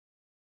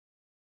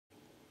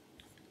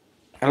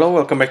Hello,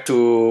 welcome back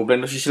to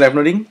BLENDERSUSHI Live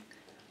Noding.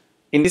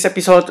 In this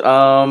episode,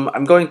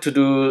 I'm going to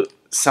do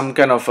some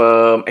kind of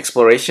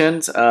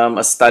explorations,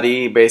 a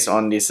study based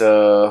on this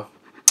kind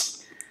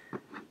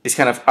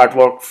of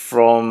artwork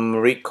from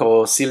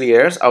Rico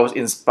Cilliers. I was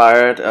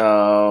inspired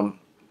to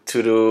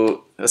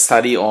do a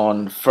study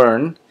on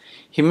fern.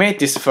 He made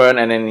this fern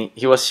and then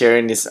he was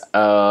sharing this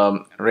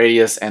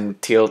radius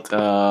and tilt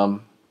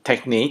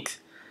technique.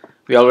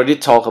 We already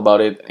talked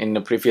about it in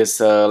the previous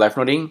live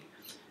noding.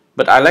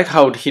 But I like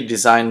how he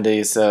designed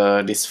this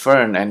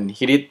fern, and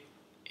he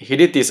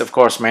did this of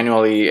course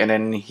manually, and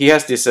then he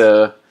has this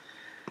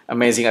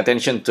amazing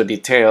attention to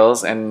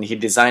details, and he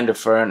designed the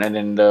fern, and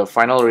then the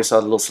final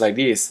result looks like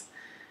this.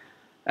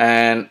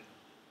 And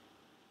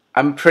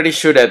I'm pretty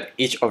sure that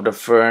each of the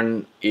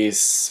fern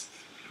is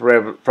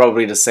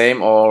probably the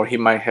same, or he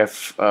might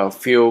have a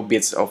few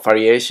bits of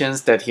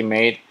variations that he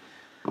made.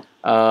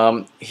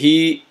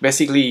 He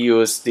basically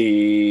used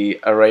the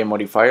array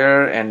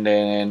modifier,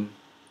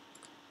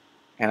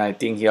 and I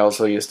think he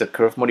also used the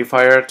curve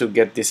modifier to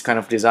get this kind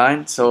of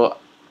design. So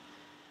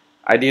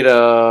I did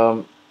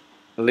a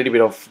little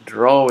bit of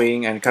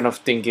drawing and kind of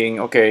thinking,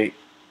 okay,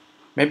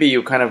 maybe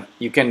you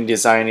can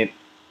design it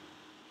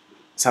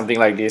something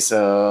like this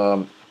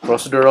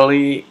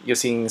procedurally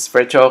using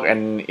Sverchok,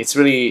 and it's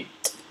really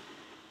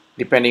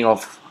depending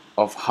of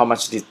how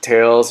much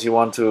details you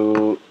want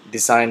to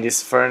design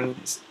this fern.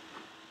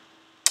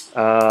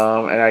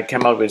 And I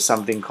came up with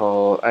something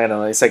called, I don't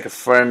know, it's like a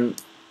fern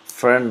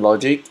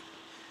logic.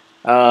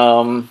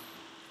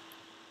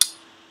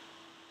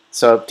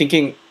 So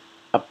thinking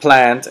a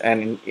plant,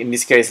 and in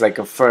this case like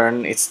a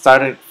fern, it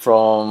started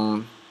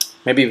from,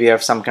 maybe we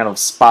have some kind of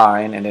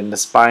spine, and then the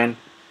spine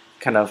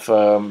kind of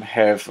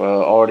have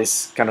all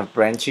this kind of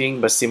branching,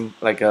 but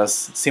simpler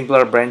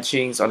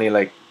branchings, only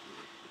like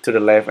to the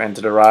left and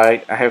to the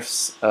right. I have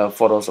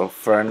photos of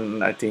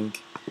fern, I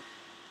think.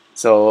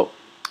 So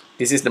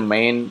this is the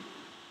main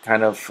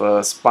kind of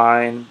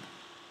spine,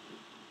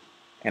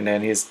 and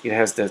then it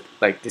has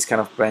this kind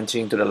of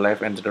branching to the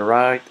left and to the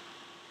right.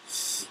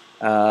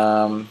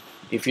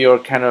 If you're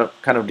kind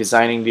of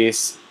designing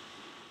this,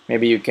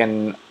 maybe you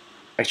can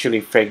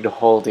actually fake the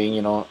whole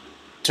thing,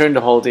 turn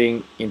the whole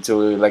thing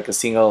into like a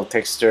single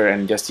texture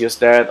and just use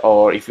that.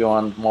 Or if you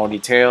want more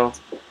detail,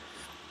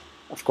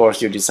 of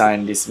course you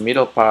design this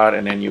middle part,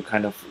 and then you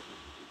kind of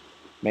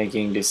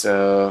making this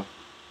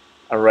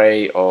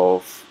array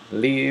of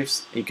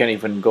leaves. You can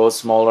even go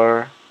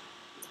smaller.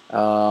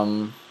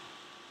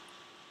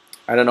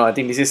 I don't know, I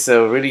think this is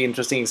a really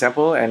interesting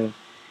example, and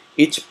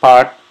each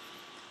part,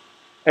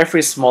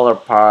 every smaller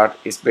part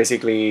is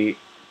basically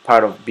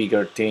part of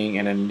bigger thing,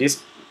 and then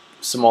this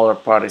smaller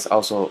part is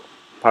also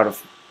part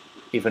of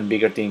even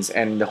bigger things,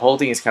 and the whole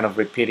thing is kind of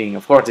repeating.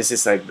 Of course, this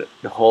is like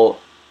the whole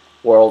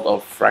world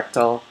of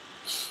fractal.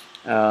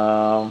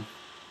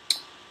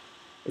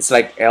 It's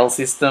like L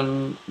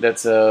system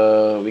that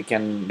we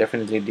can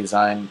definitely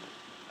design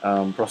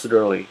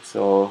procedurally.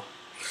 So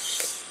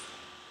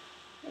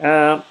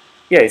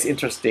yeah, it's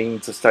interesting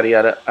to study.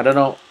 I don't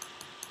know.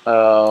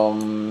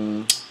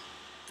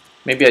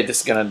 Maybe I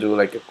just gonna do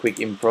like a quick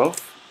improv.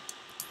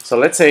 So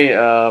let's say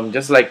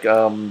just like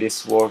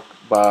this work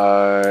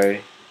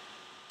by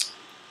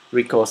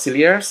Rico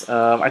Cilliers.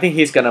 I think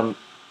he's gonna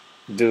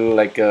do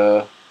like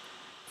a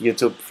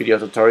YouTube video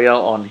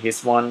tutorial on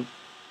his one.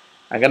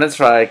 I'm gonna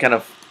try kind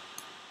of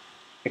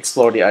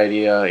explore the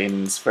idea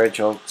in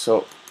Sverchok.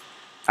 So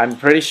I'm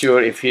pretty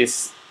sure if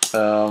he's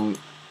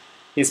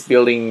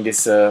building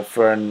this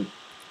fern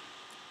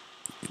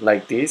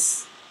like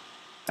this,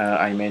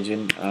 I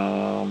imagine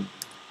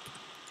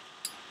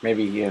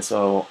maybe he has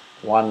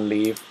one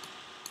leaf.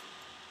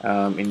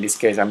 In this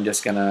case, I'm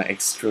just gonna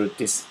extrude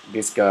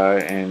this guy,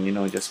 and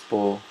just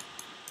pull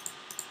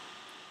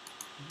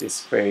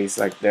this face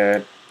like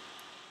that,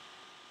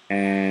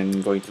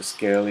 and going to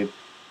scale it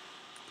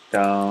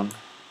down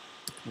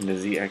in the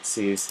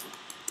z-axis.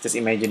 Just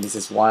imagine this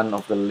is one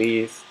of the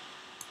leaves,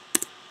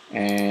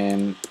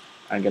 and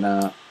I'm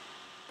gonna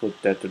put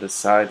that to the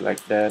side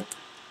like that.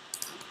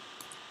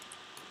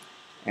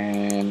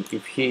 And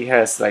if he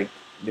has like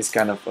this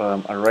kind of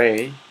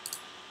array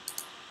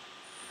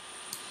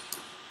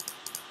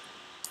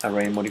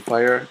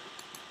modifier,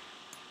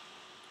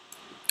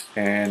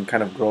 and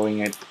kind of growing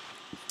it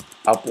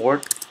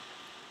upward,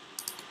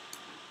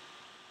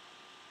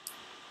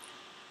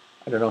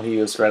 I don't know he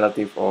used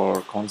relative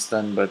or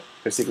constant, but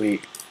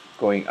basically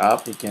going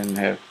up, you can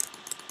have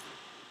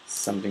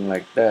something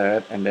like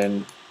that. And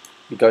then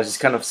because it's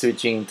kind of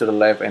switching to the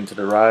left and to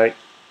the right,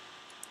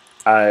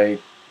 I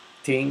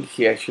think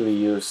he actually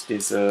used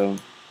this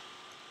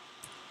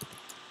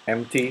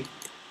empty,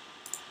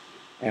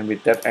 and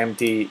with that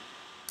empty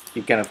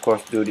you can of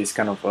course do this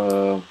kind of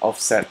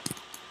offset.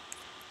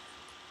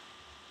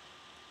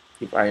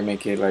 If I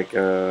make it like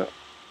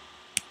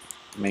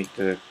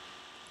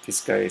this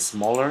guy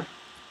smaller,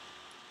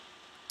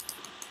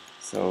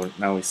 so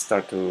now we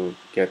start to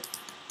get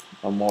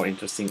a more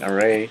interesting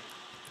array.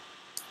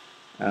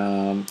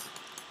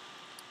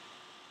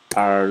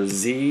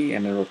 RZ,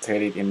 and then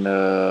rotate it in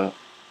the,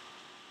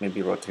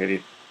 maybe rotate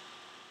it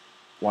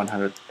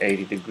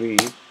 180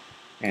 degrees,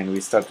 and we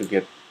start to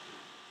get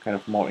kind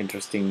of more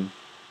interesting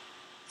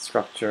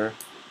structure.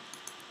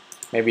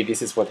 Maybe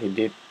this is what he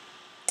did.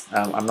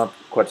 I'm not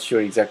quite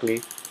sure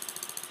exactly.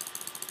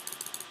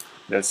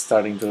 That's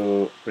starting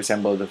to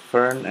resemble the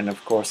fern, and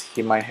of course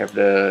he might have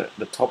the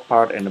top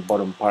part and the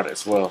bottom part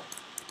as well.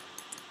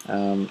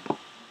 And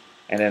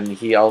then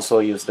he also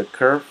used the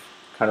curve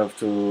kind of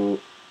to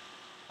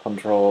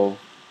control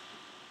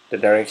the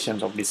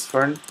directions of this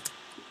fern.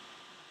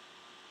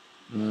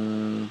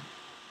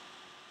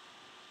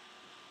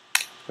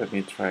 Let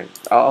me try.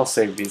 I'll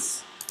save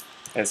this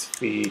as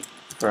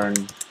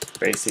FERN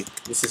basic.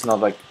 This is not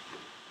like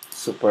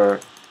super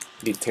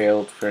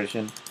detailed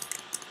version.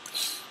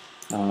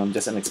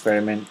 Just an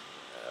experiment.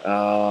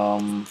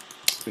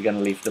 We're gonna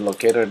leave the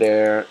locator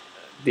there.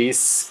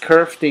 This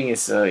curve thing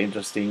is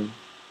interesting.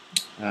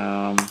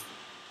 Okay,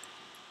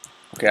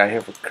 I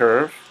have a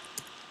curve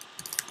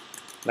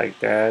like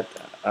that.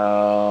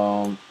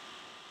 Gonna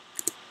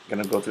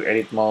go to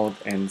edit mode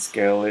and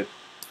scale it.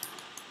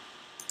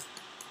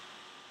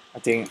 I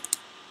think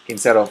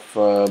instead of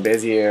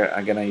Bezier,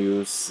 I'm gonna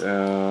use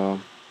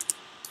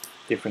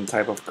different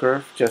type of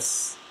curve,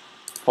 just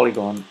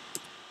polygon.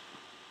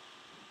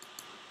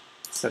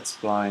 Set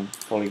spline,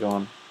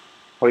 polygon.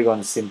 Polygon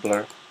is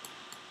simpler.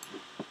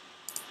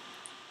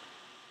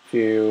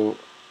 View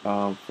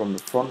from the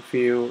front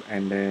view,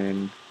 and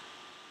then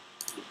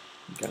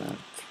I'm gonna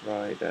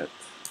try that.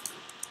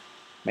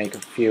 Make a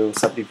few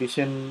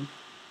subdivision,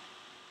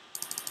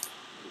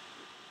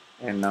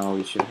 and now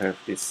we should have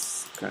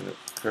this kind of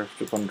curve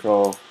to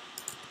control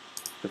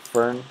the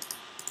fern.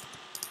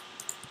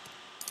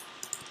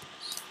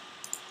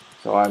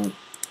 So I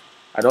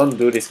don't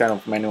do this kind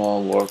of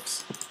manual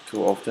works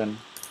too often,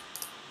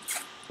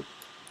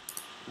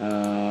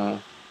 but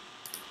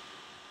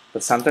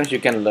sometimes you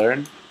can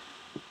learn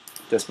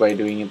just by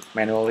doing it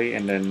manually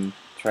and then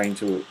trying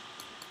to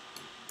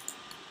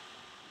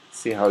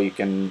see how you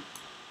can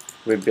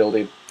rebuild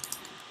it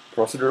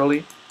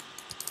procedurally.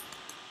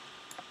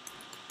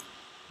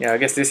 Yeah, I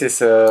guess this is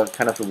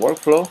kind of the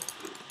workflow.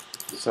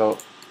 So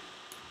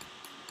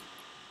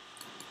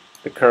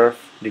the curve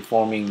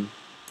deforming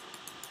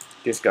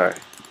this guy,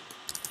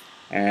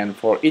 and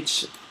for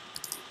each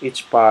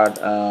part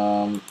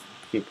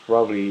he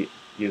probably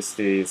used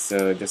this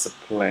just a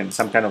plane,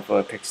 some kind of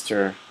a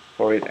texture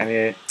for it,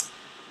 and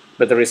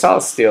but the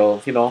result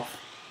still, you know,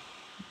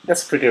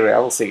 that's pretty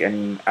realistic.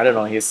 And I don't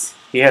know,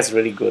 he has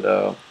really good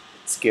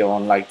skill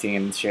on lighting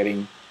and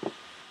shading,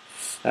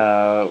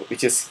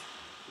 which is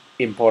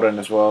important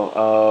as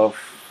well.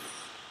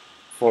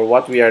 For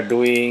what we are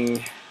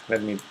doing,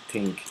 let me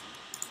think.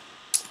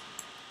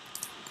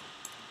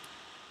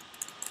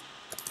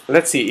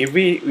 Let's see, if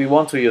we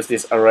want to use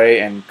this array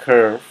and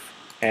curve,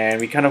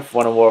 and we kind of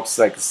want to work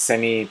like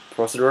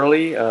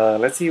semi-procedurally,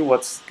 let's see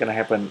what's gonna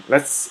happen.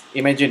 Let's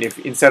imagine if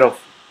instead of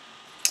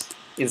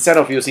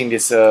using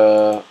this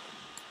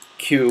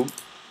cube,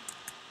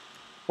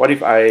 what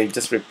if I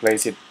just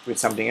replace it with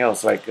something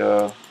else? Like,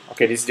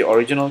 okay, this is the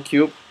original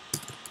cube.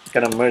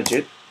 Gonna merge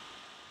it.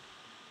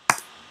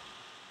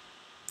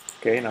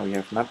 Okay, now we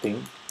have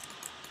nothing.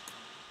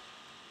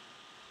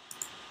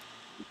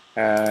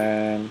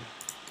 And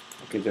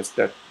okay, just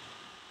that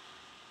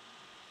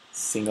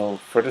single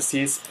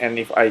vertices. And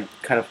if I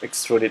kind of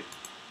extrude it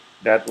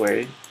that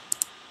way,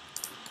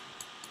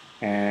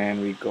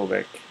 and we go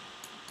back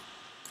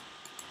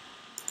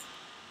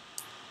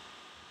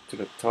to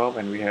the top,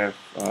 and we have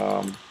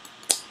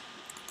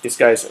this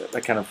guy's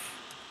like kind of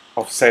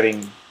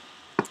offsetting.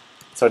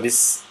 So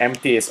this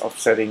empty is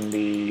offsetting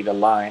the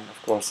line.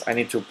 Of course, I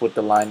need to put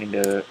the line in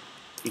the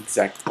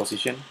exact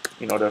position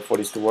in order for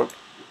this to work.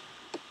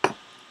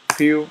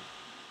 View,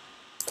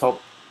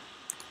 top,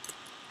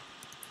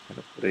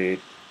 put it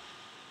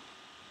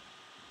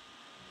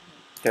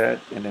that,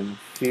 and then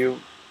view,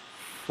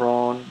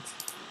 front,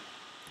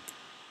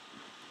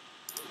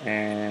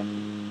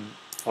 and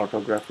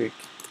orthographic.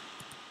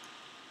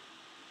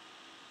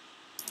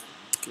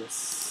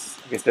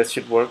 I guess that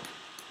should work.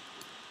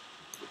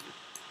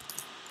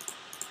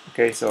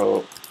 Okay,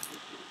 so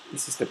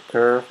this is the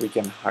curve. We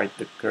can hide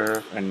the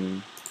curve,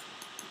 and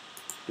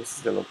this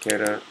is the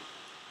locator.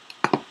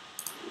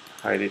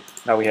 Hide it.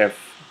 Now we have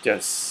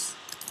just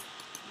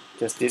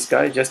this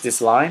guy, just this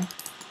line.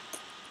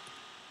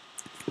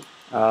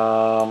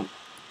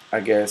 I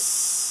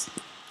guess,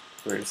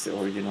 where is the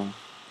original?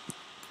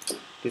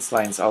 This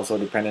line is also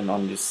dependent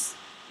on this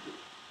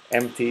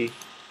empty.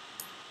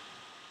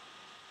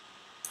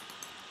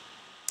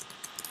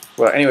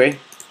 Well, anyway,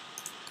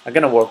 I'm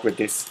gonna work with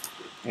this.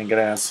 I'm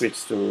gonna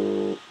switch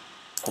to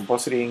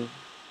compositing,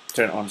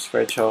 turn on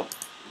Sverchok,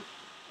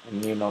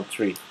 and new node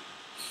 3.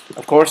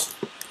 Of course,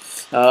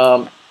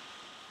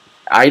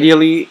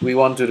 ideally we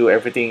want to do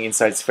everything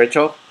inside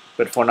Sverchok,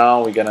 but for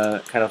now we're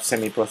gonna kind of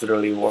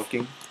semi-procedurally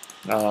working.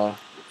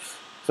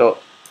 So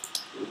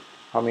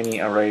how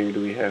many array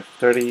do we have?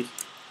 30.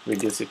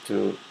 Reduce it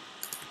to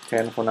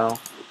 10 for now.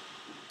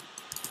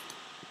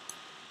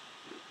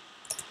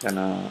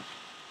 Gonna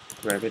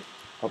grab it,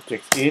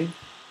 object in.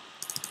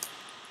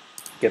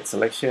 get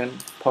selection,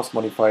 post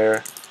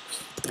modifier,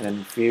 and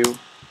then view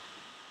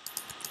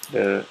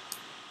the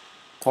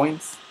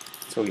points.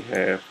 So we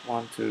have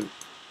 1, 2.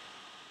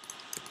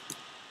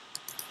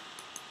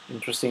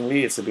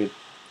 Interestingly, it's a bit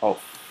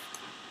off.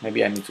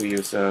 Maybe I need to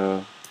use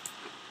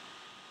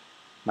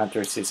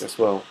matrices as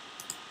well.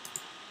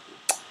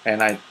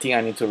 And I think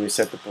I need to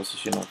reset the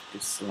position of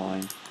this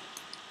line.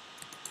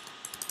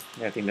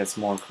 Yeah, I think that's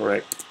more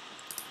correct.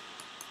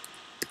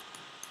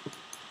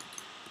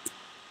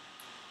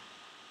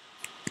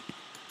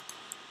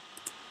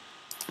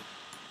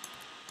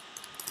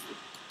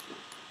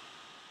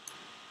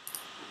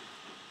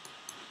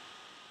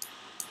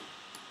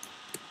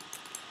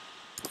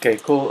 Okay,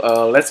 cool.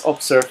 Let's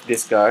observe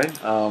this guy.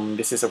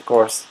 This is of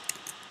course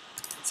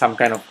some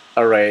kind of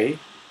array,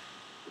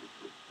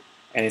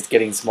 and it's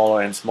getting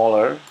smaller and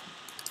smaller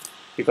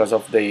because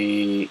of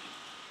the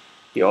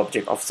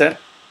object offset.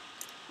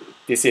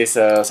 This is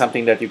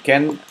something that you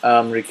can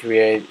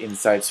recreate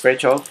inside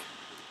Sverchok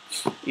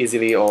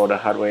easily or the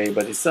hard way,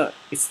 but it's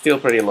still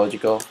pretty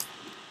logical.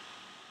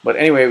 But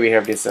anyway, we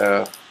have this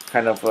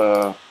kind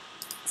of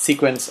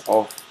sequence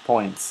of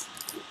points,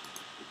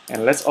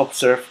 and let's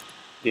observe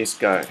this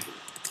guy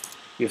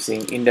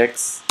using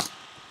index,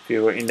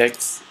 viewer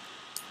index,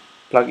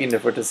 plug in the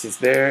vertices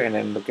there, and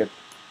then look at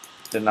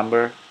the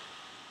number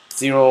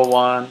 0,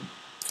 1,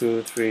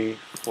 2, 3,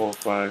 4,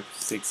 5,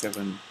 6,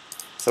 7.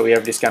 So we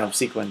have this kind of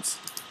sequence.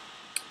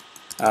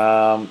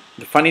 The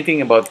funny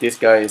thing about this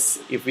guy is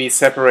if we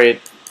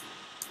separate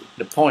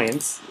the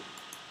points,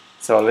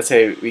 so let's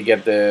say we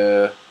get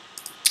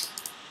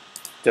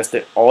just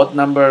the odd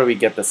number, we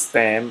get the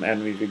stem,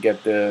 and if we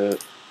get the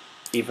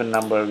even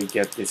number, we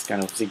get this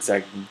kind of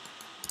zigzagging.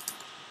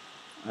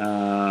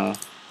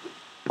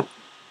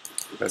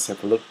 Let's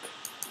have a look.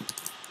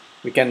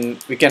 We can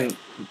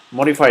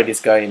modify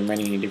this guy in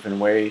many different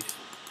ways.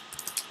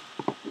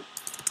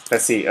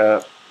 Let's see.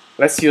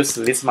 Let's use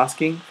list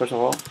masking first of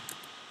all.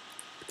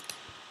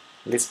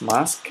 List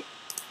mask,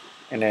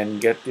 and then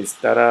get this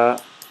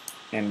data,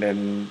 and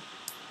then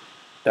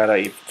data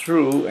if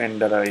true and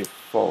data if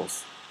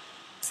false.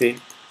 See,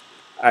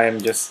 I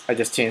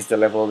just changed the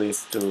level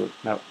list to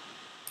now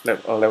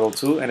level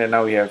 2, and then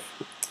now we have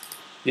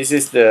this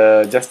is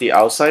just the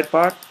outside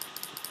part,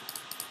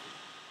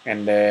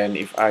 and then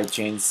if I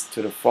change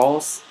to the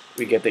false,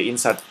 we get the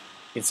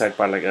inside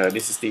part. Like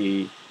this is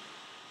the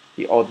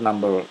odd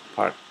number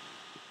part.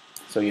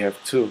 So you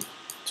have two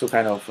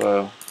kind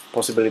of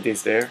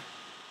possibilities there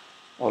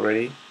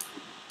already.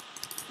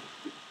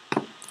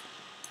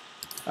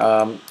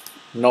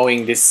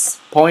 Knowing these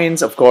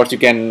points, of course, you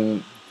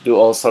can do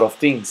all sort of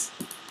things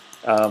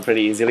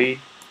pretty easily.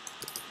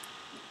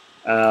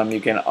 You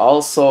can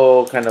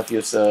also kind of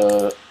use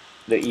the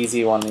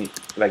easy one,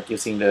 like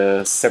using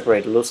the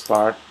separate loose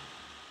part.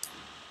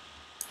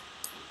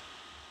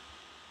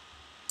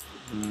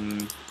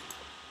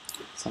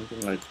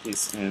 Something like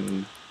this,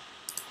 and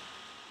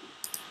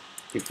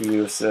if you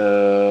use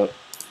a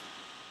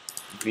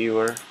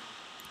viewer,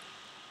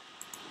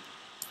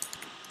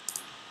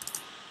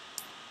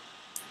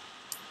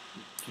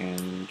 you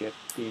can get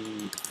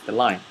the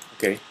line.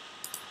 Okay,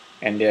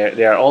 and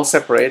they are all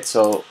separate,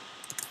 so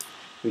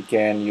we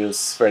can use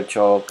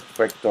Sverchok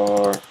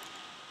vector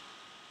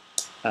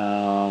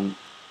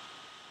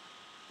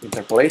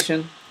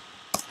interpolation,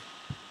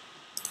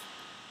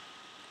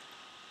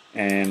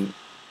 and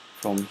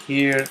from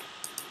here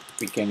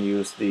we can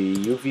use the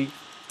UV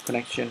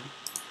connection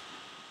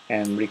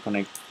and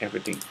reconnect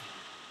everything.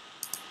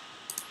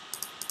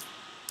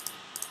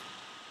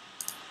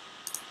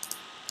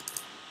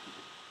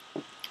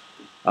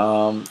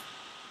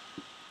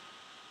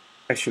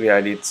 Actually,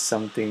 I did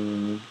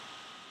something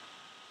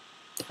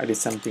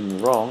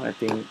wrong. I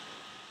think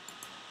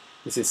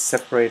this is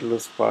separate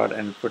loose part,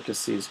 and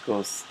vertices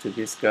goes to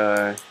this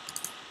guy,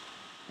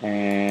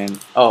 and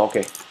oh,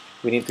 okay,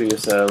 we need to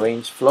use a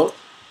range float,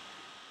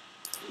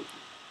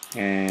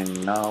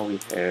 and now we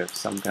have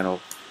some kind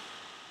of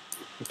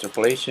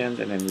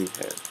interpolation, and then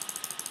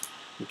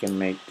we can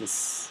make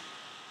this.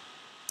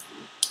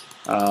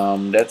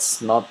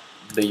 That's not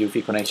the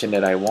UV connection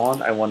that I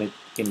want. I want it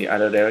in the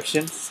other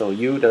direction, so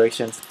U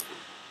directions.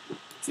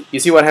 You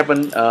see what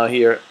happened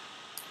here?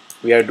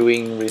 We are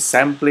doing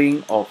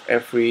resampling of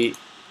every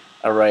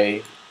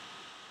array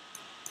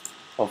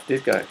of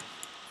this guy.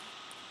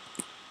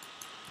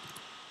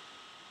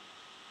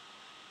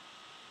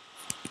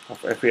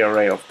 Of every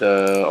array of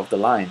the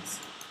lines,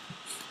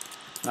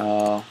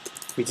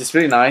 which is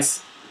really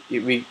nice.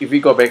 If we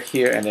go back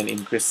here and then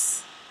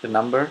increase the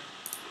number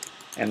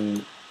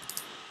and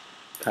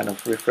kind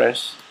of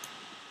refresh,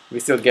 we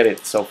still get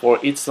it. So for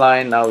each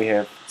line now we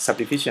have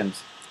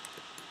subdivisions.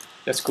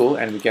 That's cool,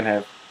 and we can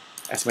have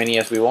as many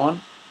as we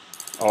want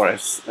or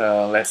as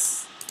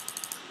less.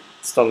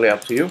 It's totally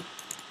up to you,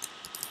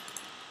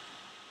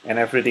 and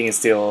everything is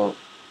still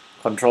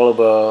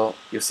controllable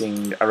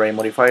using the array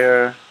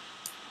modifier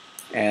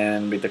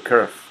and with the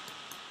curve.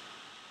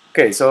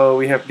 Okay, so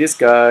we have this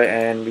guy,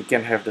 and we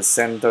can have the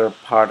center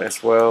part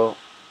as well,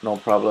 no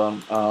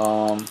problem.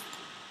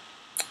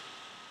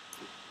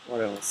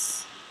 What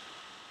else?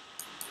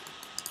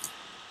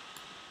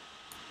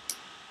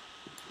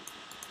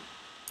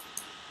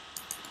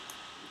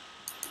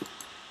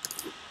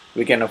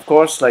 We can of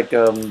course like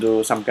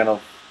do some kind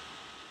of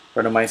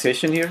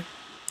randomization here.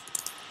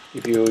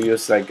 If you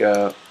use like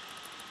a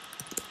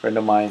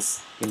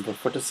randomize input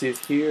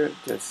vertices here,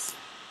 just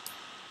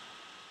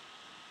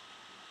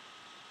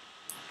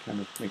kind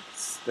of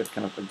makes that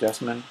kind of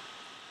adjustment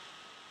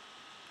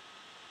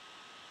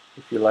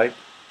if you like.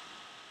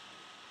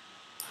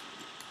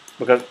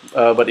 Because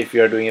but if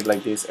you are doing it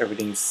like this,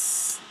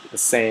 everything's the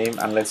same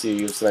unless you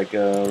use like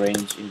a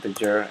range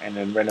integer and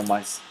then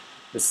randomize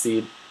the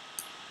seed.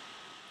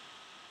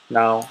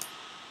 Now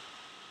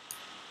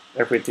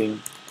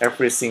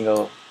every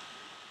single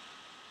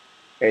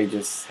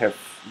edges have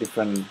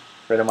different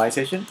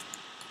randomization.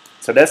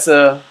 So that's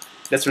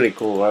really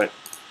cool, right?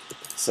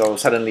 So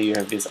suddenly you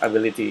have this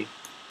ability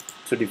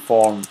to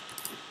deform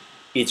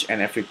each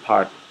and every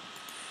part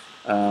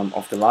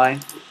of the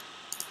line.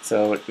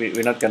 So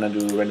we're not gonna do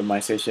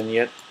randomization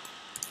yet.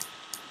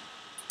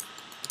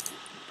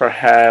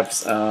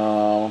 Perhaps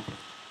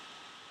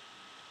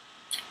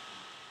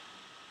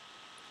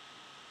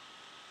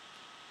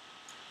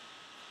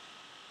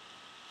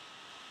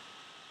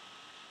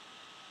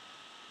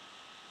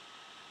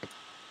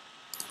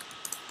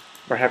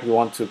perhaps you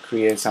want to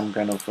create some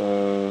kind of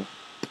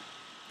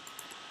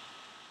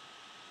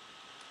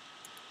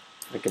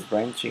like a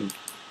branching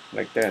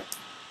like that.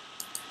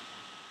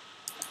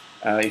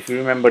 If you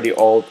remember the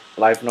old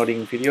live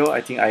noding video,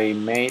 I think I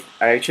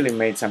actually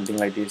made something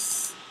like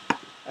this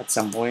at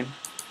some point.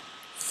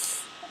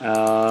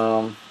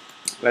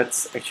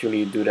 Let's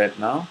actually do that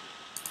now.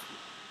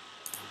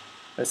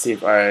 Let's see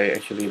if I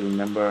actually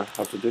remember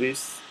how to do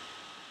this.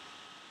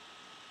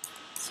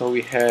 So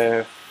we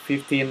have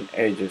 15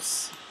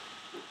 edges,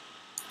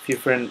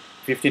 15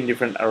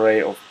 different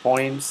array of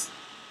points.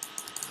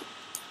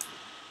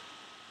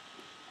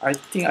 I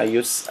think I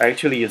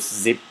actually use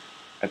zip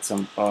at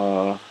some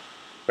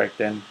back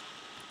then.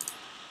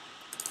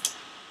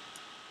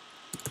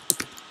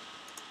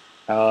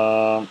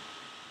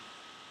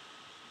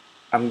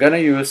 I'm gonna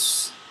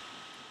use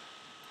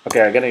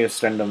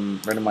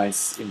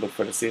randomize input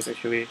vertices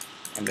actually,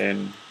 and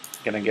then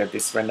gonna get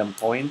these random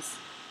points.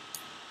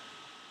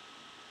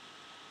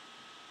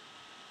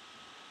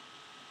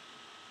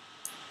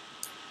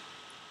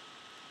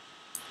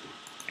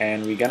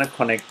 And we're gonna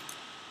connect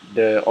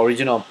the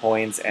original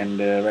points and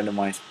the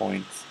randomized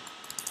points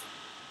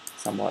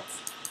somewhat.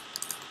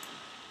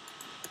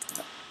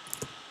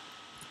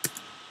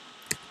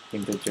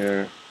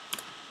 Integer.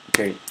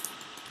 Okay,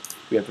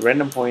 we have the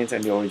random points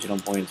and the original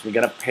points. We're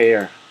gonna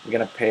pair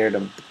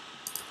them.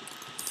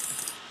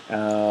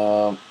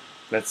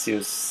 Let's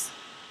use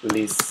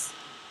list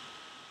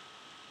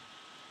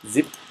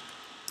zip.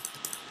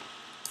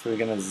 So we're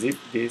gonna zip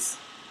this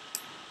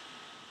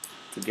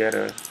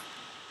together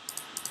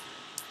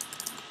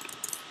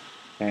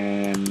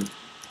and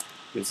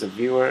use a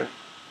viewer.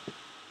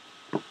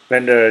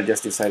 Blender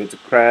just decided to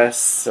crash,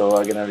 so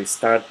I'm gonna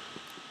restart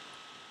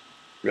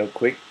real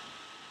quick.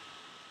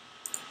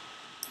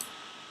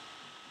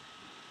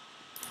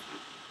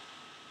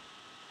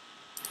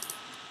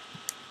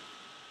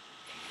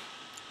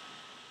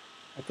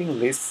 I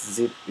think list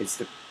zip is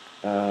the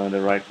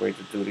right way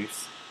to do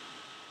this.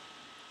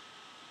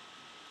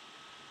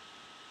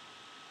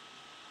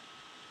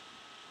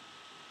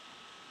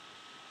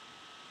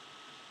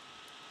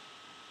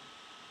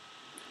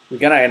 We're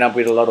gonna end up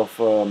with a lot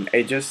of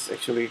edges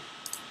actually,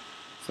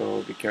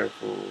 so be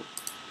careful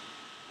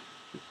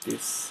with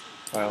this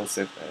file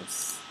save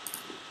as.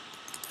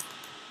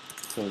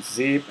 So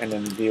zip and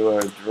then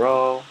viewer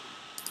draw,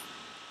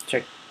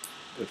 check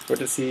the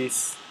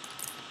vertices.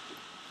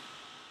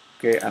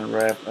 Okay,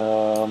 unwrap.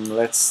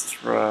 Let's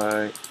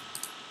try,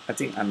 I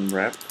think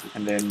unwrap,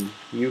 and then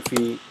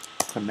UV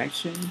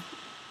connection.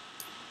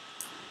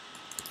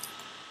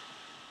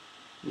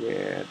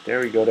 Yeah, there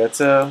we go.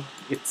 That's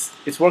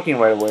it's working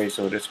right away,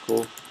 so that's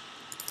cool.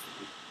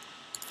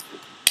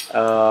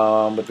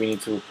 But we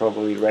need to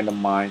probably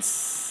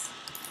randomize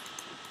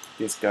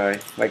this guy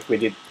like we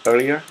did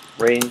earlier.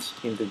 Range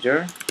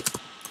integer,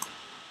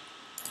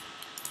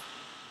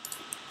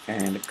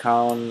 and the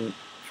count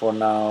for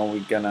now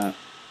we're gonna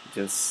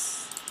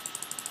just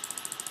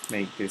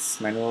make this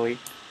manually.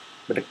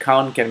 But the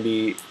count can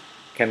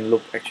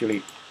look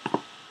actually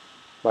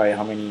by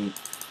how many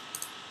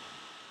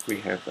we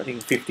have. I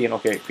think 15.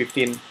 Okay,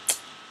 15.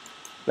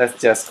 Let's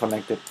just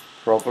connect it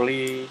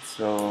properly.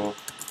 So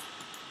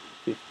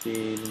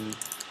 15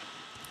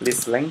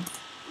 list length.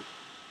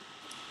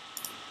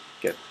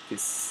 Get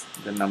this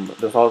the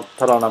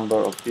total number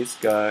of this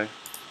guy.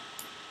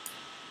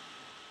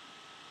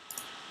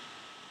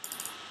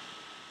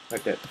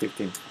 Like that,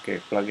 15.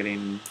 Okay, plug it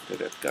in to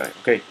that guy.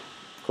 Okay,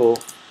 cool.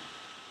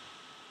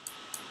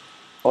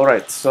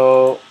 Alright,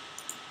 so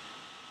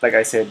like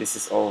I said, this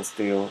is all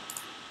still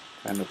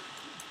kind of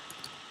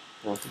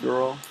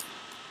procedural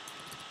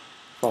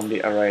from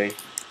the array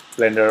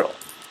Blender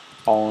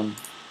on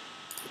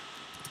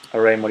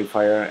array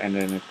modifier and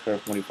then a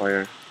curve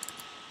modifier.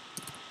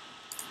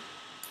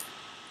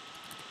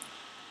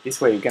 This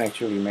way you can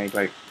actually make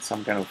like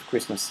some kind of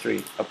Christmas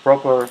tree, a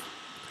proper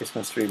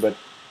Christmas tree, but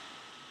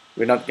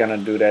we're not gonna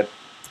do that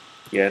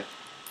yet.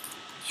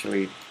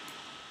 Actually,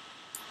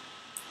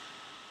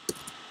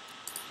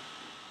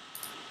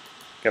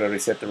 gotta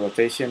reset the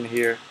rotation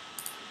here,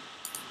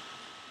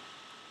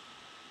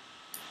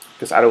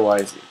 because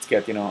otherwise it's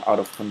get, you know, out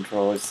of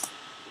control. It's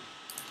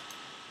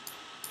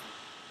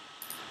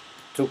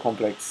too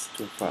complex,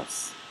 too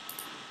fast.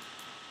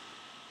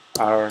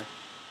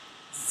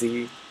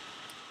 RZ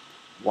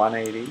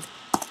 180.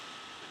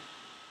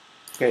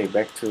 Okay,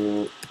 back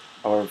to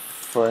our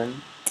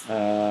fern.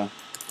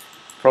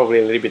 Probably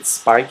a little bit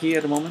spiky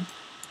at the moment.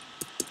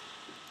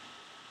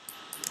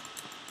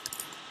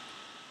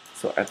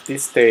 So at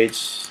this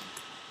stage,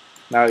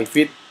 now if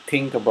we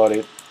think about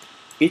it,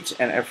 each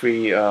and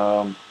every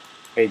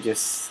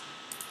edges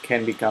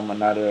can become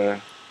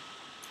another,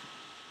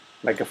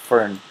 like a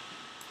fern.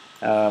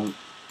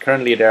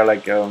 Currently they're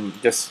like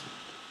just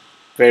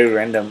very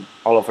random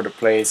all over the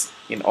place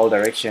in all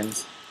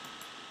directions,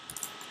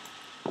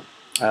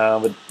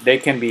 but they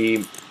can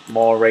be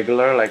more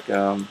regular, like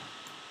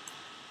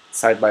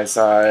side by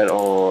side,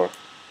 or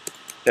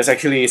that's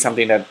actually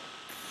something that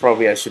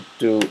probably I should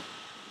do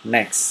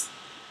next,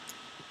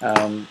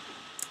 to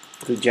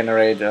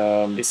generate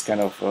this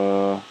kind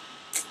of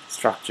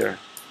structure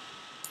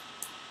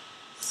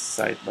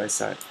side by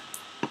side,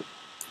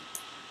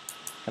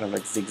 kind of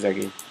like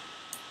zigzaggy.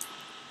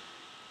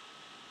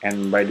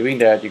 And by doing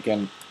that, you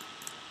can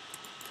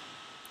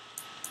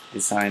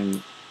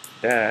design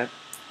that,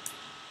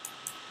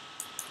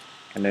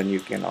 and then you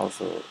can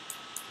also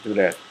do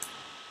that.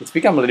 It's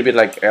become a little bit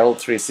like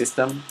L3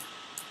 system.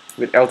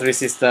 With L3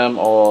 system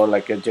or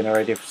like a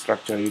generative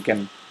structure, you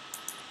can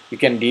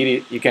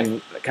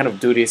kind of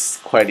do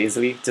this quite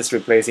easily, just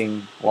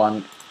replacing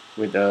one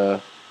with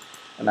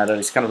another.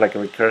 It's kind of like a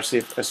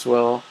recursive as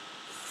well.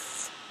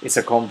 It's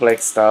a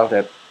complex stuff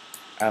that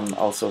I'm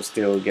also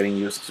still getting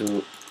used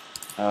to.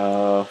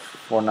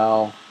 For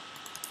now,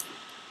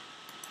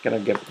 gonna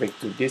get back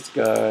to this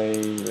guy.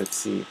 Let's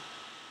see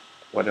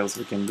what else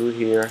we can do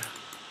here.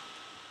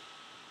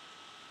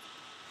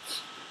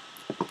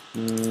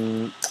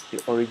 The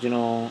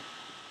original.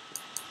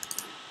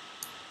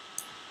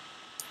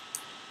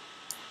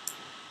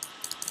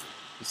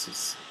 This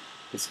is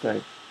this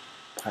guy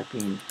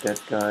piping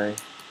that guy.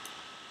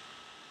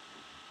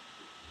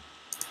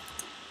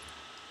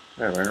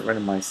 Where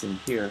am I seeing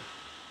here?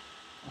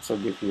 Also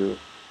give you.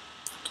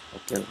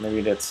 Okay,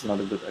 maybe that's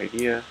not a good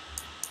idea.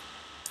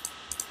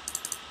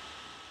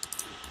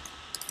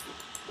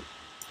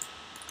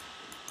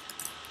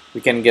 We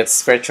can get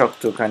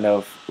Sverchok to kind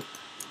of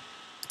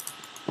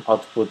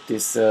output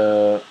this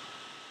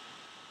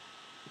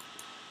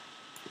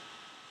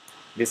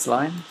this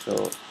line.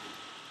 So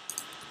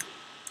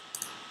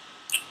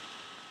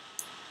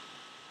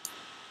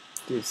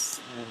this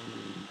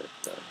and that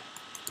guy.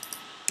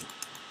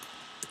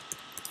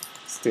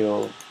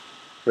 Still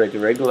pretty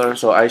regular,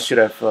 so I should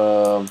have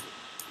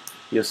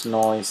used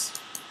noise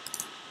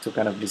to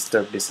kind of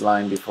disturb this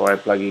line before I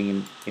plugging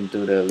in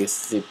into the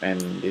list zip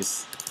and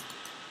this.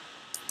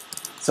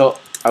 So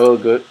I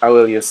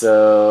will use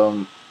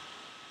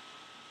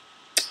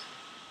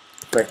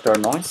vector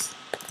noise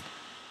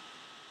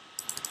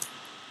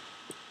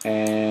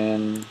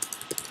and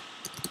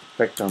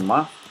vector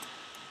math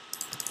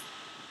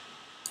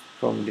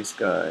from this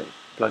guy,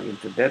 plug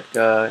into that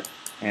guy,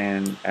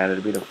 and add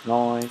a bit of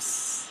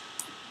noise,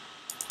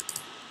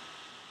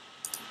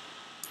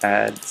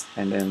 add,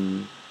 and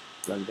then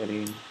plug that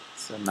in.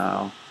 So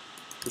now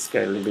this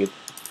guy a little bit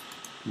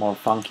more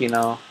funky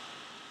now,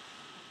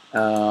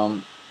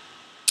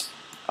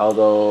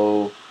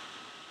 although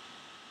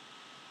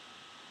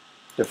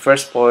the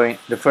first point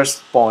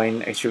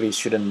actually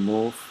shouldn't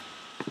move.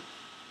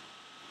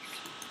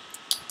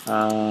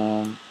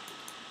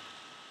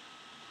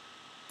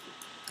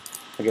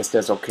 I guess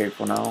that's okay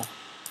for now.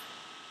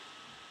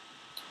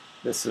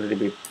 That's a little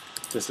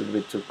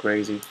bit too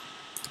crazy.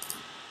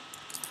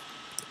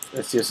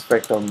 Let's use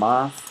vector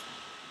math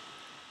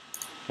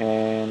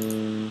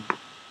and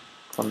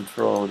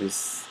control the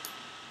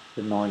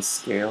noise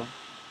scale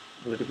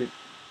a little bit.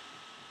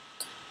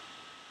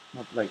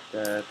 Not like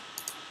that.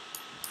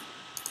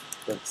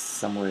 That's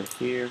somewhere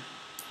here.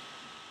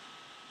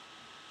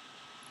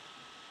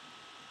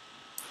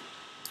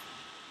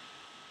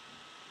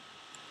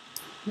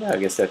 Yeah, I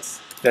guess that's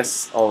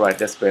all right.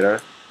 That's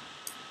better.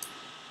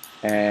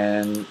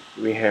 And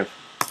we have,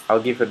 I'll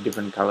give it a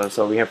different color.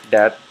 So we have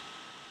that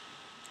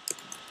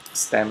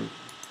stem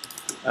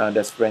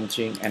that's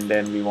branching, and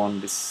then we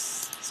want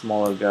this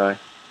smaller guy,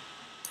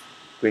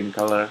 green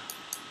color.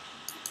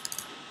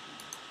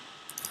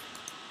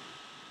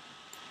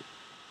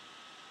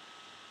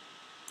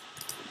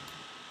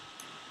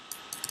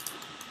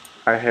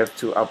 I have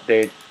to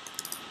update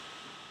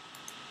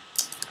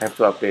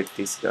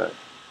this guy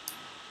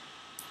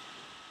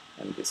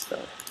and this guy.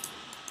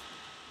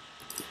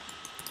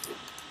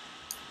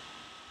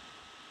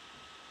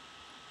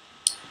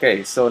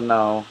 Okay, so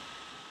now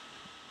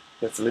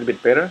that's a little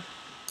bit better.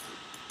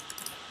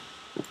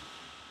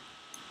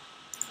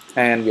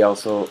 And we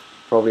also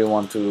probably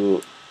want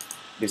to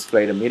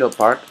display the middle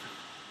part.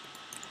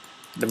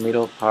 The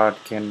middle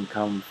part can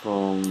come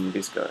from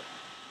this guy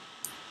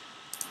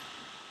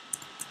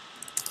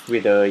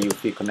with a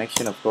UV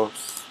connection, of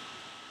course.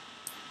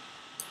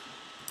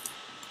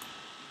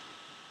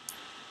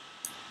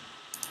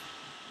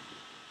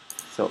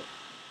 So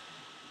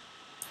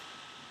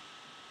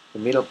the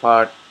middle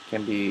part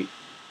can be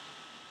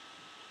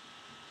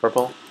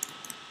purple.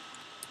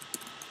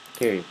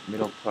 Okay,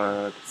 middle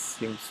part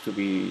seems to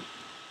be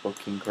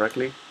working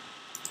correctly.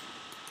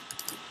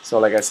 So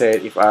like I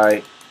said, if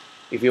I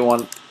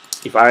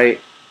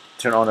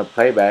turn on a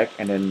playback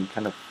and then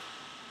kind of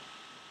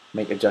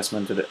make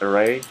adjustment to the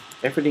array,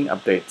 everything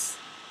updates.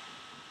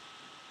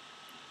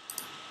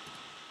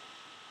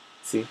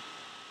 See?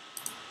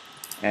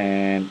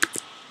 And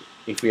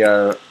if we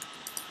are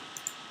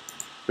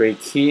very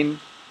keen,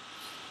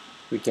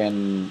 we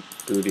can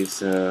do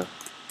this,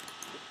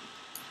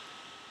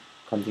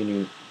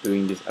 continue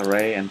doing this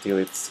array until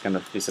it's kind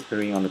of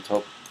disappearing on the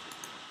top.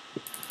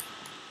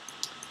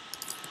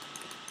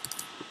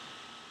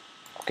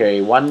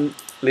 Okay, one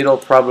little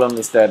problem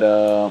is that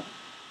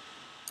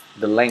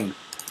the length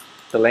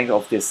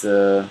of this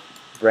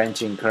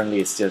branching currently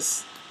is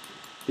just,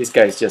 this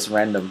guy is just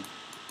random,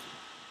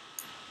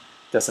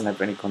 doesn't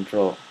have any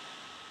control,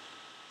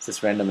 it's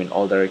just random in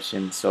all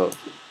directions. So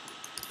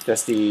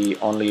that's the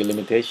only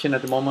limitation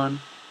at the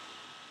moment.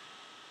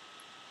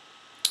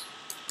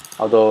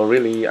 Although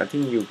really I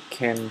think you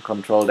can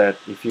control that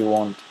if you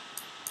want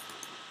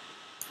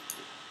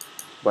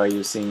by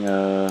using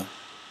a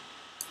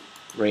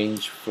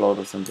range float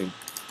or something.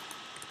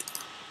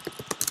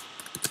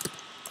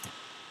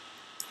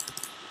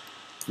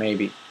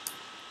 Maybe,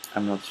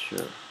 I'm not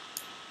sure.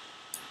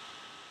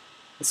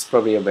 It's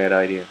probably a bad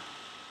idea,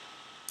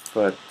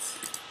 but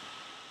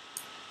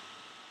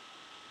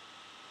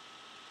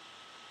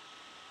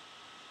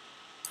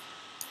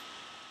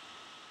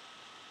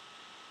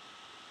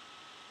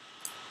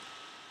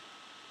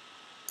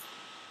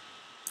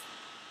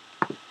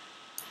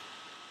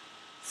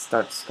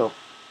stop,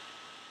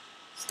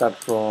 start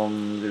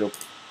from little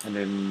and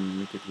then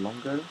make it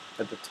longer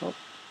at the top.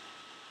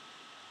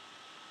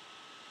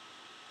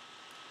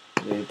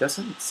 It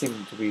doesn't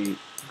seem to be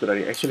a good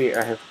idea. Actually,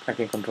 I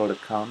can control the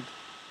count.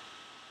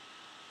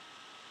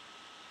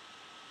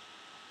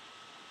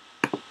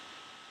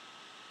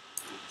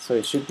 So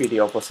it should be the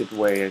opposite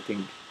way, I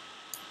think.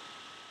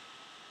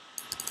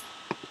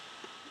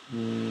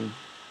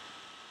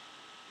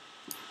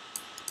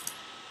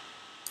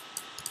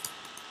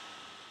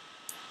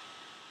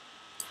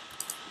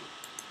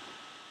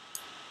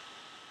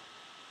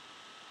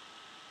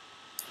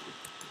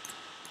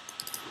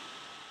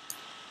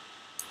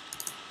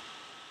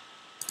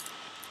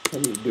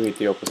 Let me do it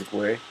the opposite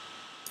way.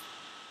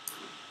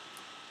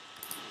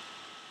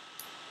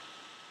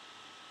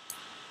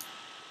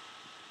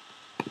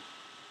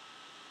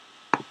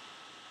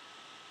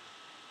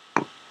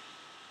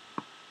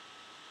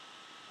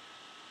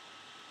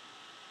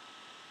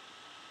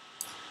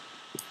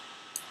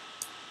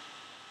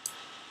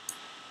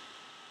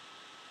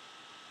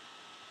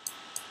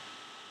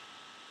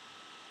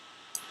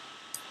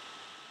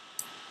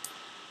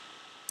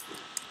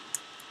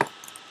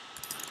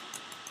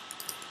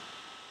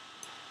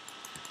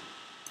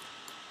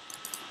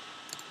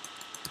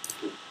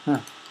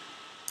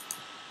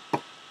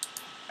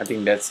 I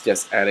think that's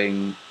just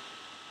adding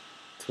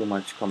too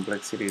much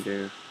complexity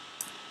there.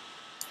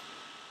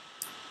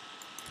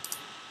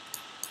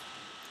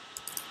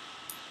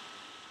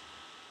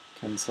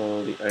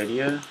 Cancel the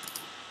idea.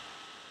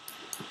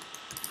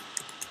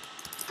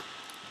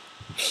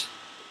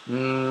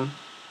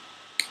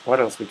 What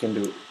else we can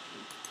do?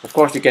 Of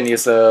course, you can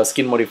use a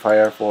skin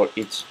modifier for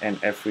each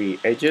and every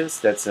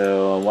edges. That's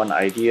one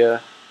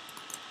idea,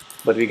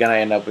 but we're gonna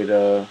end up with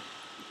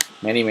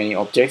many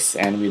objects,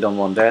 and we don't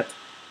want that.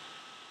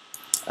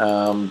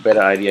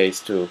 Better idea is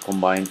to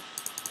combine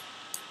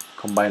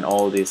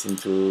all this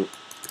into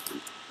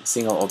a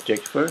single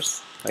object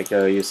first, like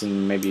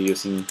maybe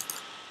using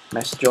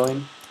mesh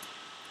join.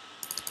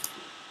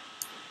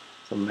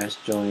 So mesh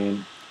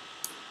join.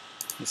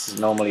 This is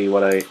normally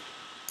what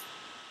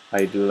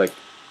I do, like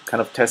kind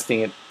of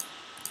testing it.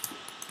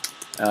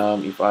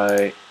 If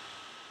I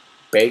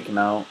bake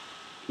now,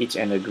 each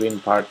and the green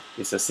part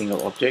is a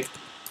single object,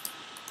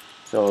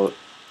 so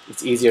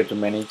it's easier to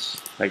manage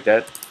like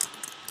that.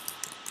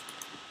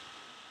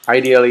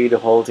 Ideally, the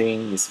whole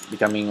thing is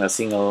becoming a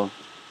single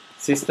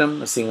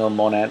system, a single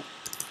monad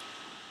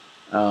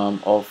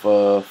of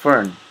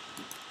FERN.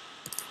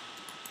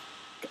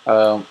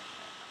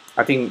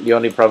 I think the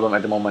only problem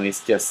at the moment is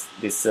just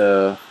this,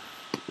 the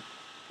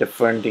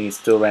FERN thing is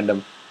too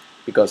random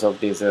because of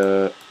this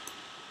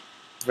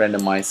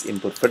randomized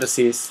input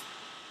vertices.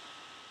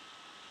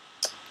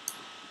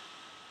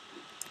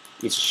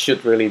 It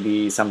should really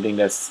be something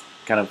that's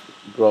kind of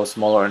grows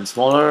smaller and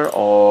smaller,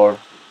 or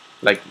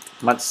like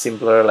much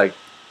simpler, like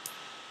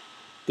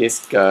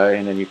this guy,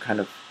 and then you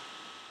have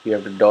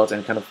the dots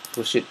and kind of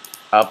push it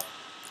up,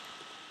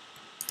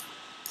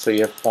 so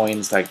you have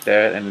points like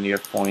that, and then you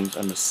have points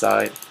on the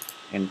side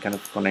and kind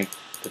of connect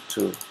the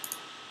two.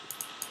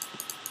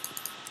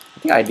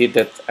 think I did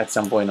that at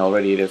some point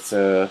already.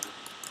 That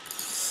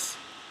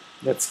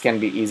can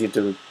be easy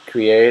to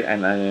create,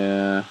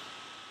 and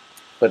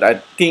but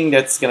I think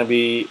that's gonna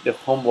be the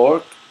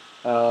homework.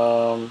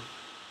 Um,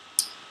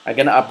 I'm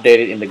gonna update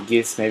it in the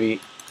GIFs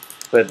maybe,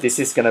 but this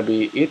is gonna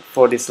be it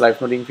for this live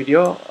noding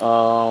video.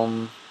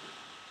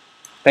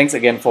 Thanks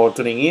again for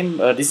tuning in.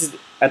 This is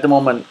at the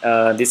moment.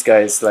 This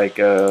guy is like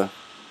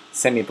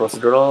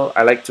semi-procedural.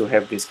 I like to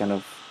have this kind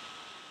of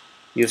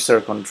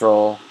user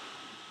control,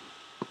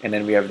 and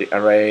then we have the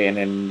array, and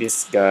then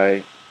this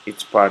guy,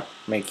 each part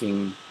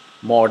making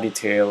more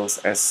details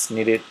as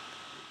needed.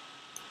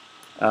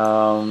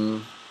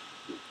 So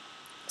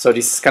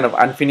this is kind of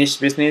unfinished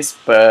business,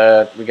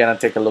 but we're gonna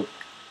take a look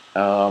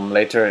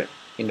later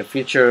in the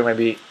future,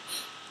 maybe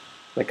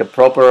like a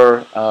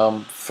proper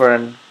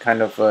FERN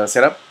kind of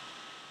setup.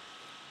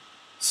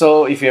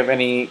 So if you have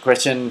any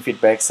question,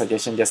 feedback,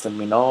 suggestion, just let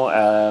me know,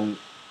 and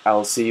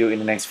I'll see you in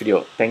the next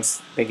video.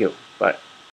 Thank you. Bye.